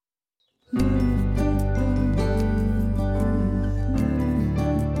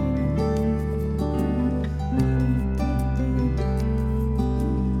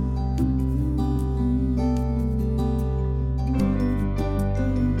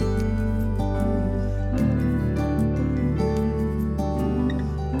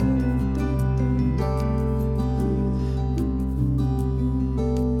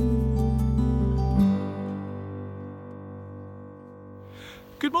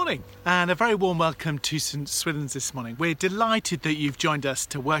morning and a very warm welcome to St Swithin's this morning. We're delighted that you've joined us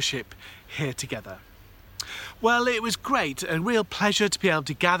to worship here together. Well, it was great, a real pleasure to be able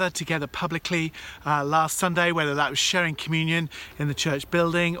to gather together publicly last Sunday, whether that was sharing communion in the church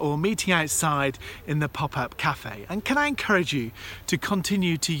building or meeting outside in the pop-up cafe. And can I encourage you to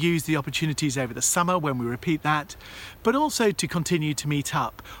continue to use the opportunities over the summer when we repeat that, but also to continue to meet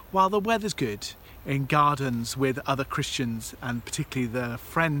up while the weather's good in gardens with other Christians and particularly the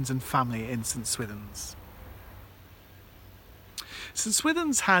friends and family in St Swithin's. St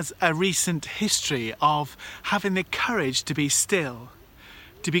Swithin's has a recent history of having the courage to be still,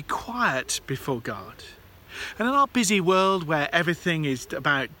 to be quiet before God. And in our busy world where everything is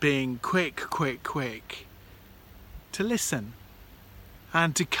about being quick, to listen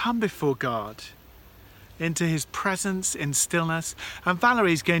and to come before God into his presence in stillness. And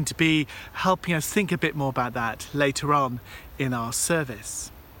Valerie's going to be helping us think a bit more about that later on in our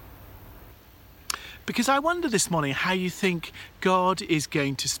service. Because I wonder this morning how you think God is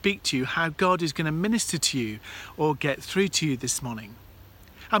going to speak to you, how God is going to minister to you or get through to you this morning.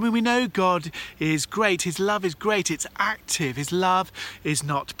 I mean, we know God is great, his love is great, it's active, his love is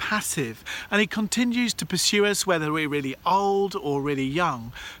not passive, and he continues to pursue us whether we're really old or really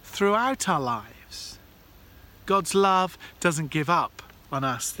young throughout our lives. God's love doesn't give up on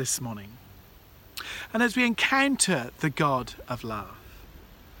us this morning. And as we encounter the God of love,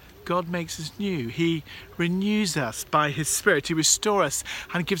 God makes us new. He renews us by his Spirit. He restores us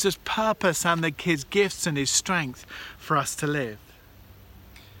and gives us purpose and his gifts and his strength for us to live.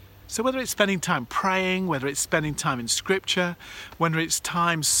 So whether it's spending time praying, whether it's spending time in scripture, whether it's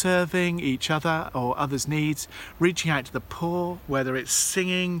time serving each other or others' needs, reaching out to the poor, whether it's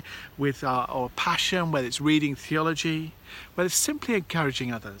singing with our passion, whether it's reading theology, whether it's simply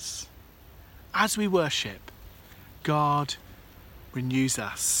encouraging others, as we worship, God renews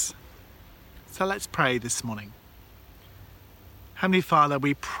us. So let's pray this morning. Heavenly Father,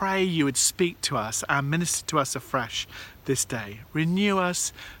 we pray you would speak to us and minister to us afresh this day. Renew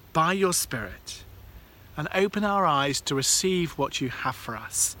us by your Spirit and open our eyes to receive what you have for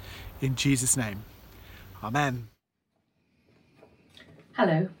us. In Jesus' name, amen.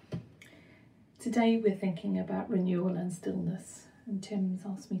 Hello. Today we're thinking about renewal and stillness, and Tim's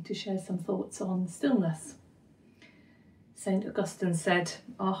asked me to share some thoughts on stillness. St. Augustine said,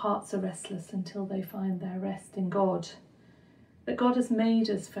 "Our hearts are restless until they find their rest in God." That God has made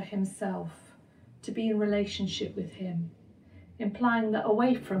us for himself, to be in relationship with him, implying that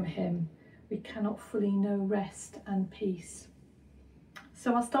away from him we cannot fully know rest and peace.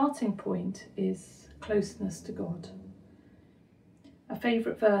 So our starting point is closeness to God. A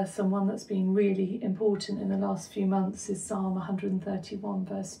favourite verse, and one that's been really important in the last few months, is Psalm 131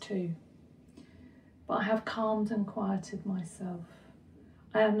 verse 2. "But I have calmed and quieted myself.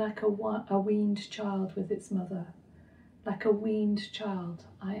 I am like a weaned child with its mother. Like a weaned child,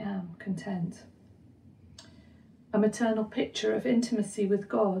 I am content." A maternal picture of intimacy with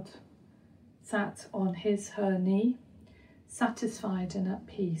God, sat on her knee, satisfied and at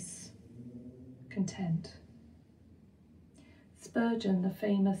peace, content. Spurgeon, the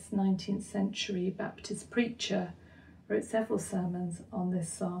famous 19th century Baptist preacher, wrote several sermons on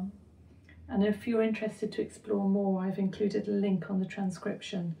this psalm. And if you're interested to explore more, I've included a link on the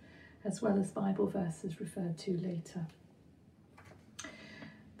transcription, as well as Bible verses referred to later.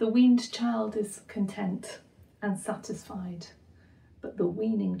 The weaned child is content and satisfied, but the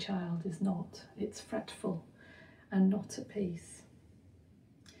weaning child is not. It's fretful and not at peace.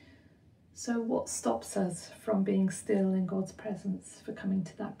 So what stops us from being still in God's presence, for coming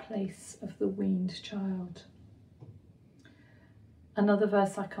to that place of the weaned child? Another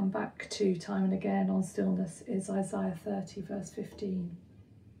verse I come back to time and again on stillness is Isaiah 30 verse 15.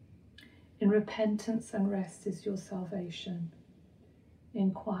 "In repentance and rest is your salvation.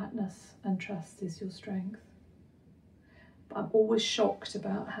 In quietness and trust is your strength." But I'm always shocked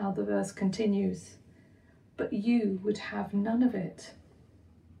about how the verse continues. "But you would have none of it."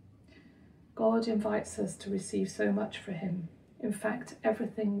 God invites us to receive so much from him. In fact,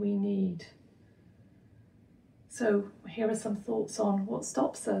 everything we need. So here are some thoughts on what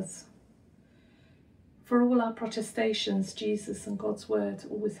stops us. For all our protestations, Jesus and God's word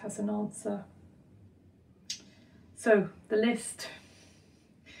always has an answer. So the list.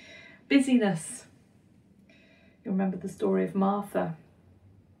 Busyness. You remember the story of Martha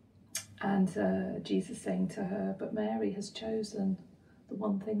and Jesus saying to her, "But Mary has chosen the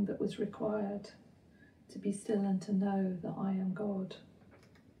one thing that was required, to be still and to know that I am God."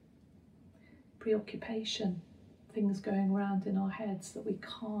 Preoccupation. Things going around in our heads that we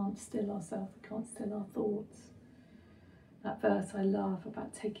can't still ourselves, we can't still our thoughts. That verse I love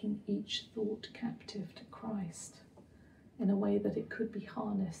about taking each thought captive to Christ in a way that it could be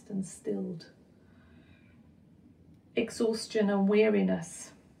harnessed and stilled. Exhaustion and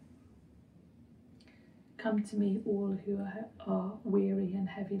weariness. Come to me, all who are weary and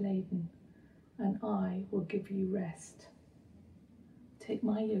heavy laden, and I will give you rest. Take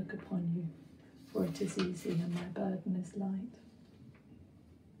my yoke upon you, for it is easy and my burden is light.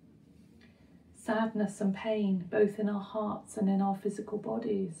 Sadness and pain, both in our hearts and in our physical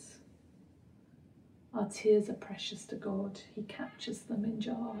bodies. Our tears are precious to God. He captures them in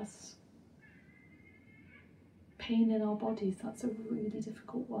jars. Pain in our bodies, that's a really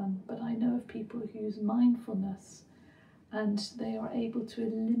difficult one, but I know of people who use mindfulness and they are able to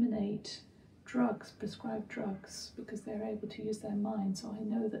eliminate drugs, prescribed drugs, because they're able to use their mind. So I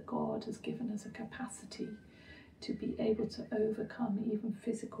know that God has given us a capacity to be able to overcome even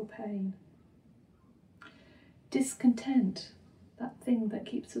physical pain. Discontent, that thing that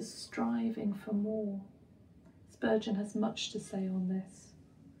keeps us striving for more. Spurgeon has much to say on this.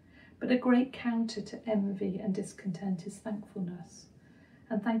 But a great counter to envy and discontent is thankfulness.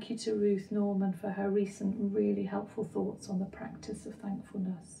 And thank you to Ruth Norman for her recent really helpful thoughts on the practice of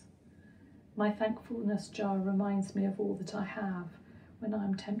thankfulness. My thankfulness jar reminds me of all that I have when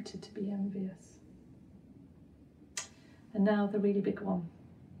I'm tempted to be envious. And now the really big one,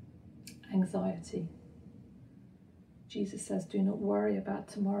 anxiety. Jesus says, do not worry about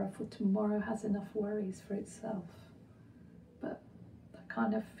tomorrow, for tomorrow has enough worries for itself. But that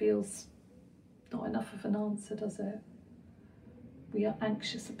kind of feels not enough of an answer, does it? We are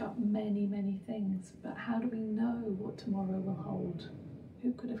anxious about many, many things, but how do we know what tomorrow will hold?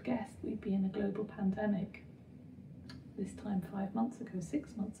 Who could have guessed we'd be in a global pandemic this time 5 months ago,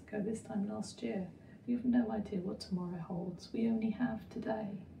 6 months ago, this time last year? We have no idea what tomorrow holds. We only have today.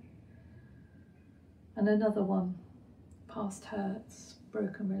 And another one, past hurts,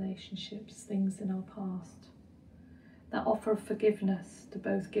 broken relationships, things in our past. That offer of forgiveness to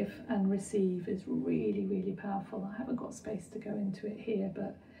both give and receive is really, really powerful. I haven't got space to go into it here,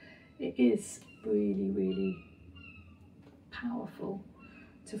 but it is really, really powerful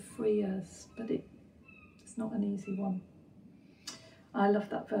to free us, but it's not an easy one. I love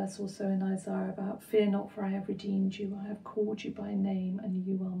that verse also in Isaiah about, fear not, for I have redeemed you. I have called you by name and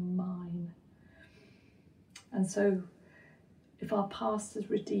you are mine. And so if our past is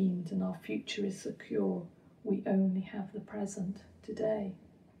redeemed and our future is secure, we only have the present today.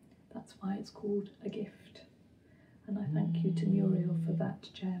 That's why it's called a gift. And I thank you to Muriel for that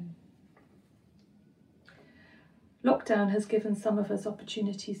gem. Lockdown has given some of us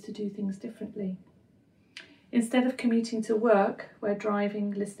opportunities to do things differently. Instead of commuting to work, where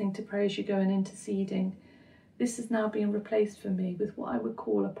driving, listening to Pray As You Go and interceding, this has now been replaced for me with what I would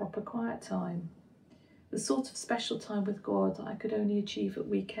call a proper quiet time. The sort of special time with God that I could only achieve at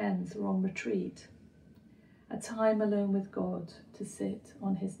weekends or on retreat. A time alone with God, to sit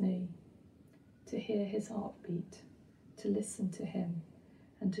on his knee, to hear his heartbeat, to listen to him,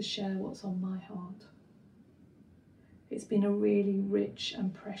 and to share what's on my heart. It's been a really rich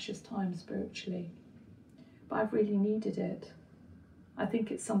and precious time spiritually, but I've really needed it. I think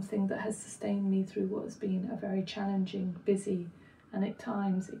it's something that has sustained me through what has been a very challenging, busy, and at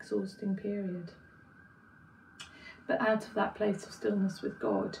times exhausting period. But out of that place of stillness with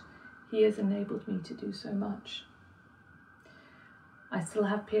God, he has enabled me to do so much. I still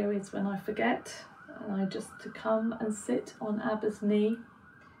have periods when I forget, and I just to come and sit on Abba's knee,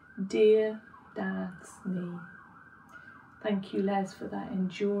 dear Dad's knee. Thank you, Les, for that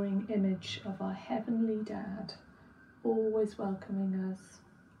enduring image of our heavenly Dad, always welcoming us,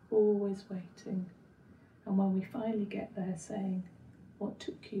 always waiting, and when we finally get there saying, what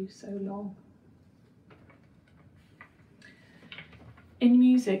took you so long? In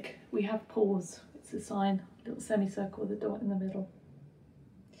music, we have pause. It's a sign, a little semicircle with a dot in the middle.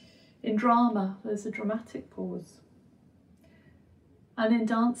 In drama, there's a dramatic pause. And in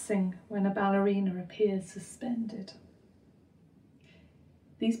dancing, when a ballerina appears suspended.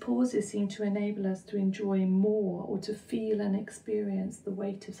 These pauses seem to enable us to enjoy more or to feel and experience the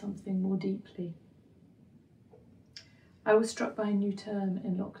weight of something more deeply. I was struck by a new term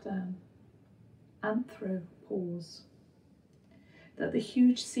in lockdown, anthropause. That the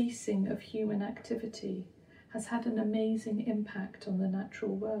huge ceasing of human activity has had an amazing impact on the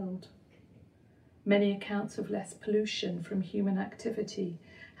natural world. Many accounts of less pollution from human activity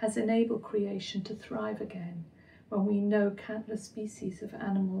has enabled creation to thrive again when we know countless species of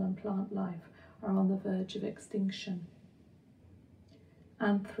animal and plant life are on the verge of extinction.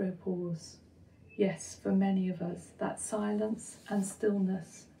 Anthropause. Yes, for many of us, that silence and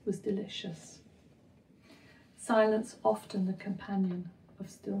stillness was delicious. Silence often the companion of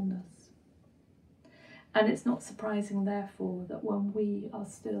stillness. And it's not surprising, therefore, that when we are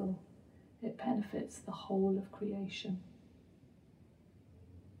still, it benefits the whole of creation.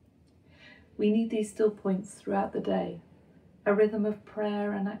 We need these still points throughout the day, a rhythm of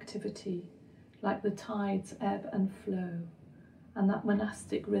prayer and activity, like the tides ebb and flow, and that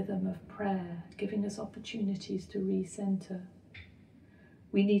monastic rhythm of prayer giving us opportunities to recenter.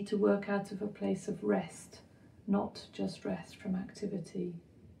 We need to work out of a place of rest, not just rest from activity.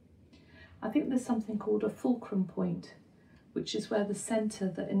 I think there's something called a fulcrum point, which is where the centre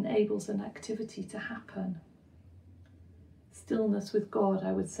that enables an activity to happen. Stillness with God,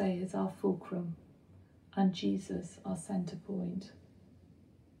 I would say, is our fulcrum, and Jesus our centre point.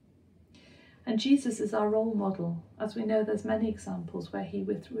 And Jesus is our role model, as we know there's many examples where he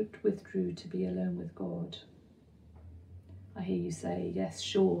withdrew to be alone with God. I hear you say, yes,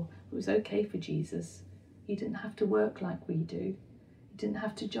 sure, it was okay for Jesus. He didn't have to work like we do. He didn't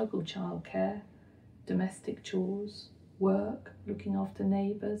have to juggle childcare, domestic chores, work, looking after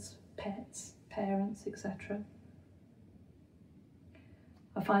neighbours, pets, parents, etc.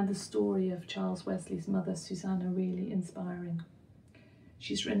 I find the story of Charles Wesley's mother, Susanna, really inspiring.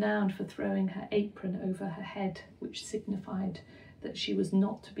 She's renowned for throwing her apron over her head, which signified that she was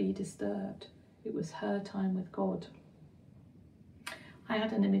not to be disturbed. It was her time with God. I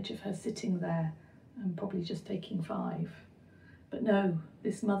had an image of her sitting there and probably just taking 5. But no,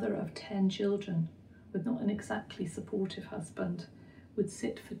 this mother of 10 children, with not an exactly supportive husband, would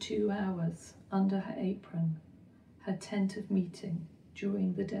sit for 2 hours under her apron, her tent of meeting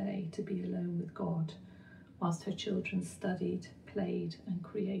during the day to be alone with God, whilst her children studied, played and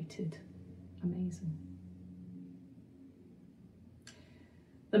created. Amazing.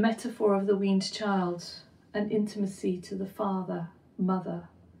 The metaphor of the weaned child and intimacy to the father, mother,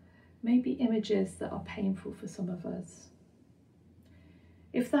 may be images that are painful for some of us.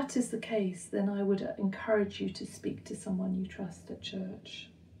 If that is the case, then I would encourage you to speak to someone you trust at church,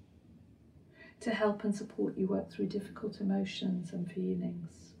 to help and support you work through difficult emotions and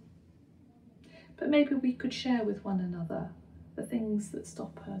feelings. But maybe we could share with one another the things that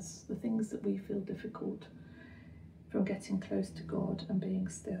stop us, the things that we feel difficult from getting close to God and being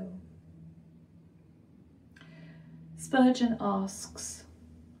still. Spurgeon asks,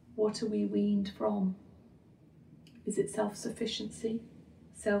 what are we weaned from? Is it self-sufficiency,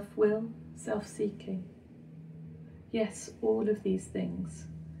 self-will, self-seeking? Yes, all of these things.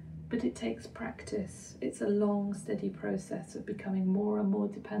 But it takes practice. It's a long, steady process of becoming more and more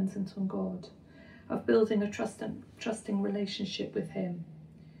dependent on God, of building a trusting relationship with him.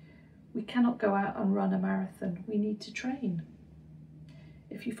 We cannot go out and run a marathon. We need to train.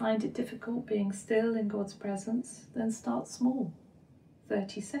 If you find it difficult being still in God's presence, then start small.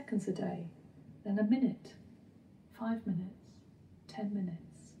 30 seconds a day, then a minute, 5 minutes, 10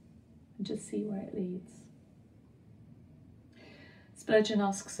 minutes, and just see where it leads. Spurgeon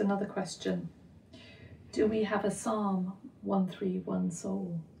asks another question. Do we have a Psalm 131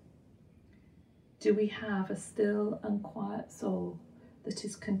 soul? Do we have a still and quiet soul that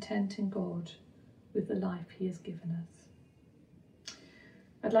is content in God with the life he has given us?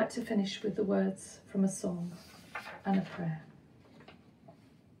 I'd like to finish with the words from a song and a prayer.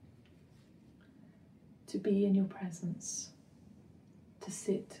 To be in your presence, to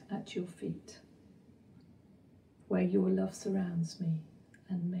sit at your feet, where your love surrounds me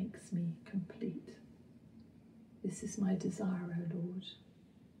and makes me complete. This is my desire, O Lord.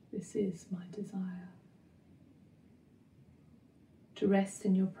 This is my desire. To rest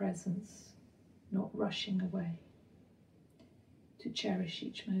in your presence, not rushing away. To cherish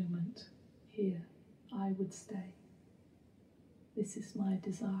each moment. Here I would stay. This is my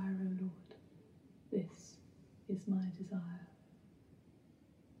desire, O Lord. This is my desire.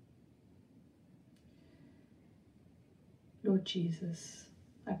 Lord Jesus,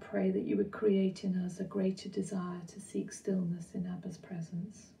 I pray that you would create in us a greater desire to seek stillness in Abba's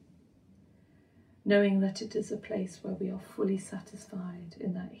presence, knowing that it is a place where we are fully satisfied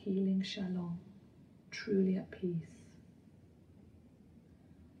in that healing shalom, truly at peace.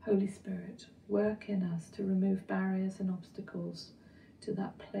 Holy Spirit, work in us to remove barriers and obstacles to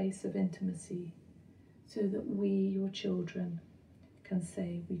that place of intimacy, so that we, your children, can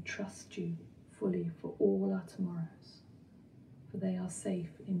say we trust you fully for all our tomorrows, for they are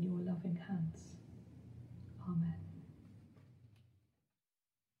safe in your loving hands. Amen.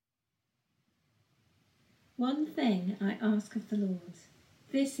 One thing I ask of the Lord,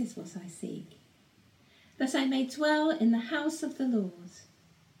 this is what I seek, that I may dwell in the house of the Lord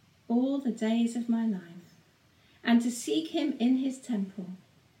all the days of my life, and to seek him in his temple.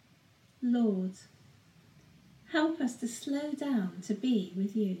 Lord, help us to slow down to be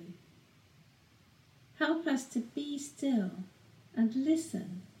with you. Help us to be still and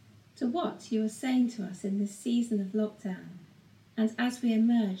listen to what you are saying to us in this season of lockdown and as we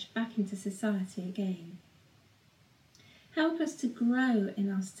emerge back into society again. Help us to grow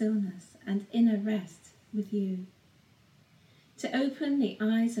in our stillness and inner rest with you, to open the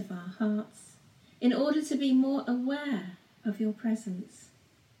eyes of our hearts in order to be more aware of your presence.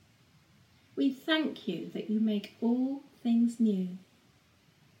 We thank you that you make all things new,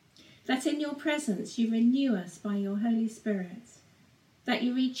 that in your presence you renew us by your Holy Spirit, that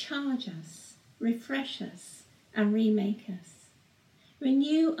you recharge us, refresh us, and remake us.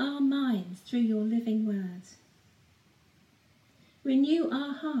 Renew our minds through your living word. Renew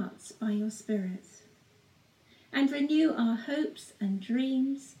our hearts by your Spirit, and renew our hopes and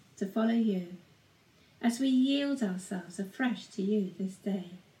dreams to follow you as we yield ourselves afresh to you this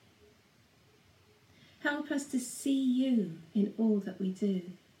day. Help us to see you in all that we do,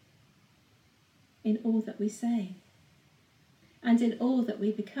 in all that we say, and in all that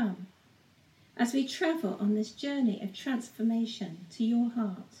we become, as we travel on this journey of transformation to your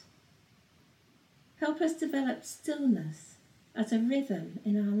heart. Help us develop stillness as a rhythm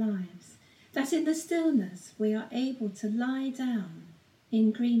in our lives, that in the stillness we are able to lie down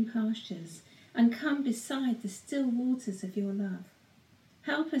in green pastures and come beside the still waters of your love.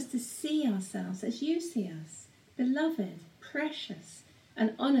 Help us to see ourselves as you see us, beloved, precious,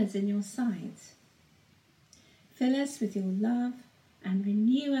 and honoured in your sight. Fill us with your love and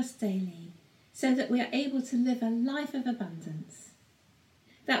renew us daily so that we are able to live a life of abundance,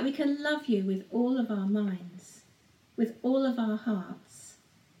 that we can love you with all of our minds, with all of our hearts,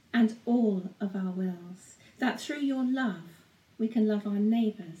 and all of our wills, that through your love we can love our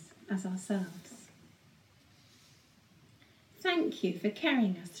neighbours as ourselves. Thank you for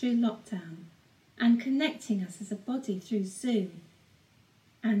carrying us through lockdown and connecting us as a body through Zoom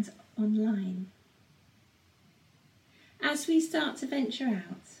and online. As we start to venture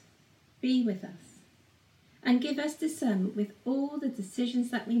out, be with us and give us discernment with all the decisions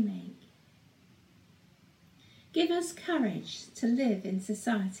that we make. Give us courage to live in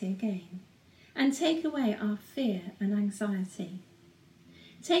society again and take away our fear and anxiety.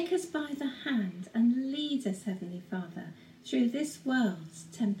 Take us by the hand and lead us, Heavenly Father, through this world's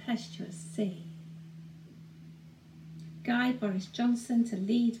tempestuous sea. Guide Boris Johnson to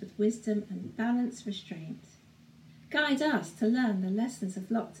lead with wisdom and balanced restraint. Guide us to learn the lessons of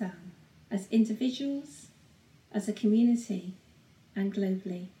lockdown as individuals, as a community, and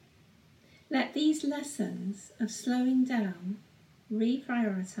globally. Let these lessons of slowing down,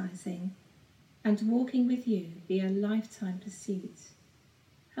 reprioritising, and walking with you be a lifetime pursuit.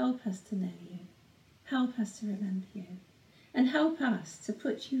 Help us to know you. Help us to remember you. And help us to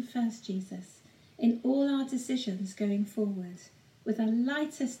put you first, Jesus, in all our decisions going forward, with a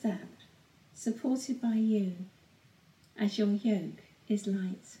lighter step, supported by you, as your yoke is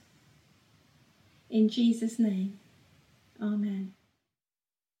light. In Jesus' name, amen.